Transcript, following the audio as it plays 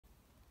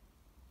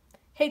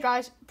Hey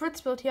guys,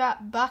 Britsbuild here,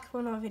 back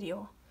with another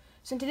video.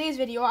 So in today's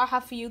video I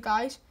have for you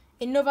guys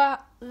another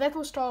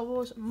Lego Star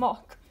Wars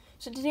mock.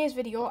 So in today's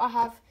video I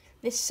have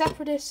this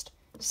Separatist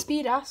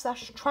Speeder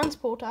 /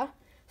 Transporter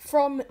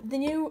from the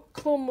new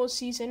Clone Wars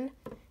season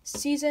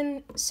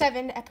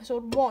 7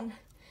 episode 1.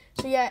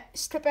 So yeah,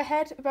 skip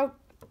ahead about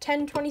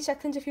 10-20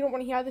 seconds if you don't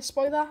want to hear the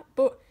spoiler,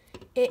 but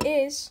it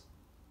is...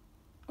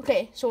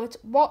 Okay, so it's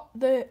what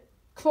the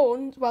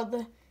clones,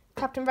 the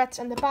Captain Rets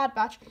and the Bad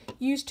Batch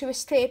used to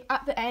escape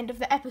at the end of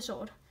the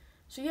episode.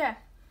 So yeah,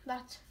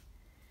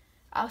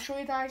 I'll show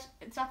you guys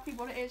exactly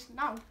what it is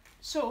now.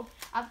 So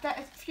I've got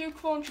a few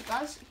clone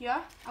troopers here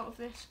out of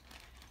this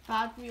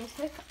bag real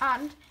quick,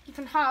 and you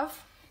can have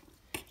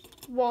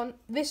one.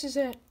 This is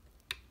a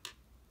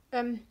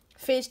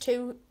phase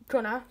 2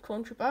 gunner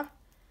clone trooper,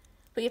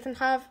 but you can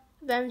have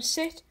them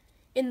sit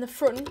in the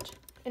front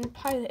and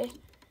pilot it.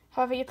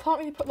 However, you can't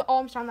really put the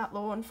arms down that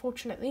low,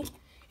 unfortunately.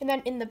 And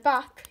then in the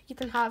back, you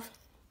can have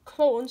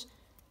clones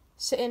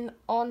sitting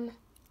on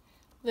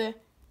the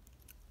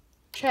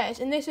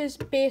chairs. And this is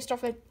based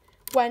off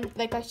what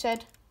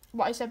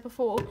I said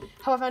before.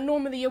 However,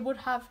 normally you would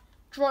have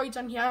droids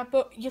on here,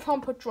 but you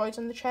can't put droids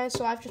on the chairs,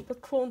 so I've just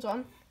put clones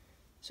on.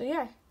 So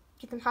yeah,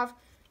 you can have,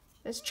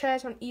 there's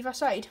chairs on either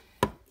side.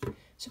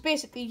 So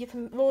basically, you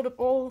can load up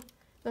all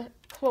the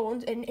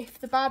clones, and if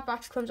the Bad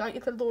Batch comes out,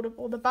 you can load up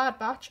all the Bad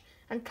Batch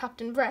and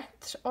Captain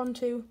Rets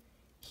onto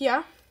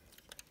here.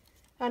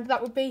 And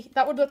that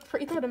would look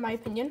pretty good in my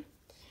opinion.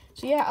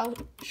 So yeah, I'll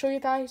show you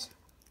guys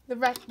the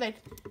rest,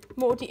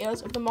 more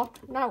details of the mock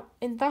now.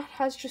 And that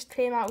has just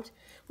came out,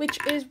 which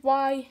is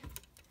why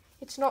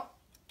it's not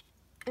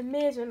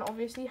amazing,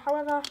 obviously.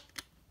 However,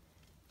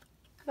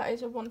 that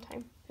is a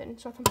one-time thing,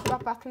 so I can put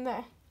that back in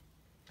there.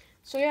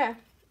 So yeah,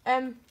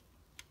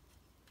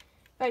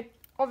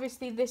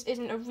 obviously this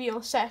isn't a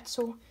real set,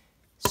 so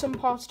some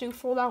parts do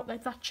fall out,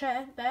 like that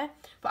chair there.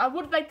 But I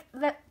would like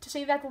to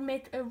see that will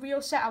make a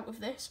real set out of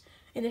this.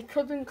 And it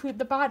could include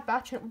the Bad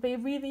Batch, and it would be a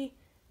really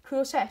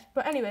cool set.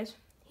 But anyways,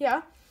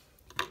 here,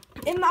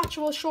 in the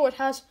actual show, it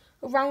has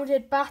a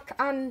rounded back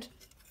and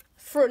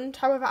front.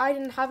 However, I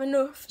didn't have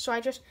enough, so I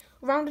just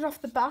rounded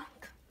off the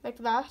back, like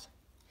that.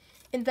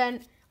 And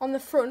then on the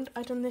front,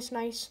 I done this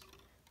nice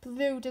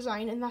blue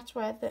design, and that's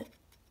where the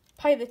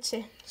pilot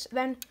sits.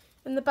 Then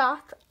in the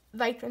back,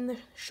 like in the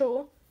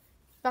show,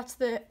 that's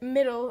the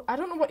middle. I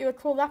don't know what you would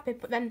call that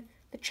bit, but then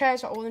the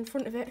chairs are all in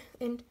front of it,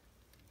 and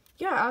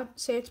yeah, I'd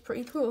say it's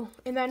pretty cool.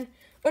 And then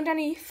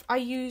underneath, I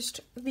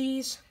used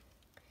these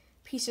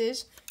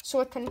pieces so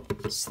it can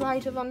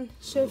slide along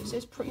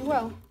surfaces pretty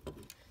well.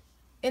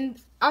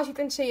 And as you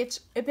can see,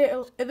 it's a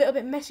little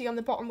bit messy on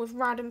the bottom with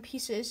random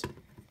pieces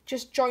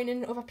just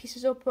joining other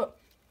pieces up, but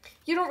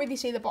you don't really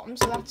see the bottom,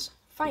 so that's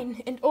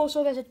fine. And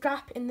also, there's a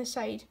gap in the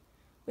side,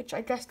 which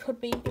I guess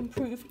could be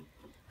improved.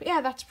 But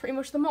yeah, that's pretty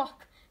much the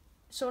mock.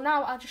 So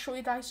now I'll just show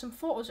you guys some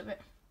photos of it.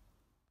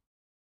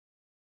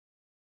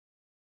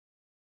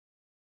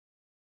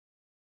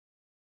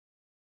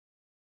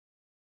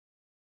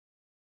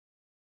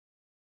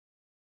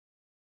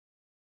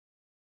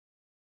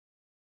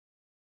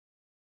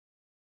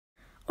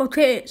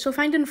 Okay, so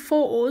finding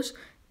photos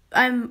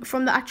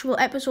from the actual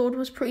episode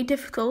was pretty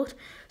difficult.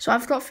 So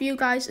I've got for you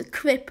guys a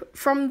clip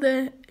from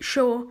the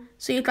show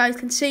so you guys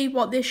can see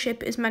what this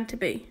ship is meant to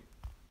be.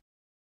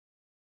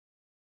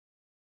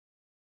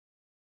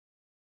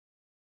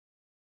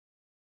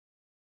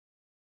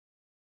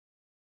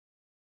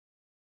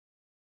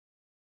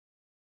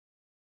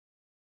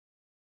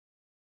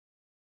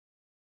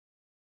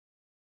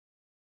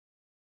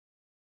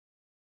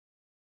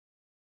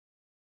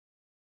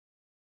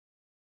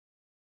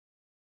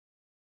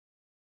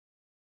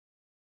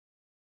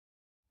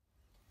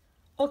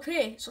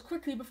 Okay, so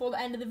quickly before the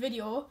end of the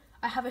video,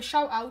 I have a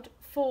shout out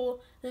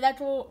for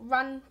Lego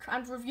Rants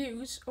and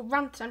Reviews,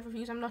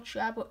 I'm not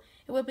sure, but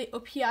it will be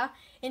up here.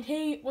 And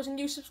he was a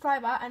new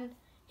subscriber, and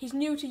he's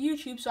new to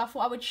YouTube, so I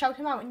thought I would shout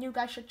him out, and you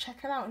guys should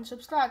check him out and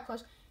subscribe,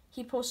 because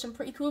he posts some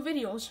pretty cool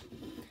videos.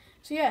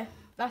 So yeah,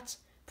 that's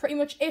pretty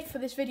much it for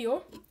this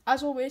video.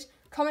 As always,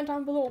 comment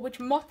down below which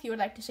mock you would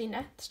like to see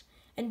next,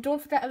 and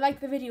don't forget to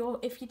like the video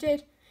if you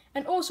did.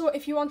 And also,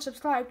 if you aren't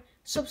subscribed,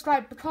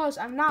 subscribe, because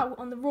I'm now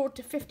on the road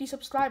to 50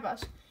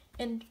 subscribers.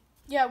 And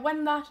yeah,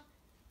 when that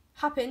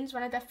happens,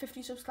 when I get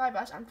 50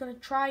 subscribers, I'm going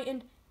to try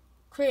and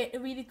create a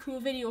really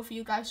cool video for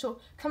you guys. So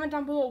comment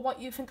down below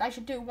what you think I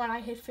should do when I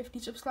hit 50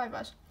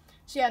 subscribers.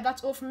 So yeah,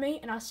 that's all from me,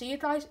 and I'll see you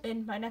guys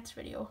in my next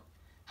video.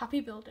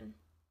 Happy building.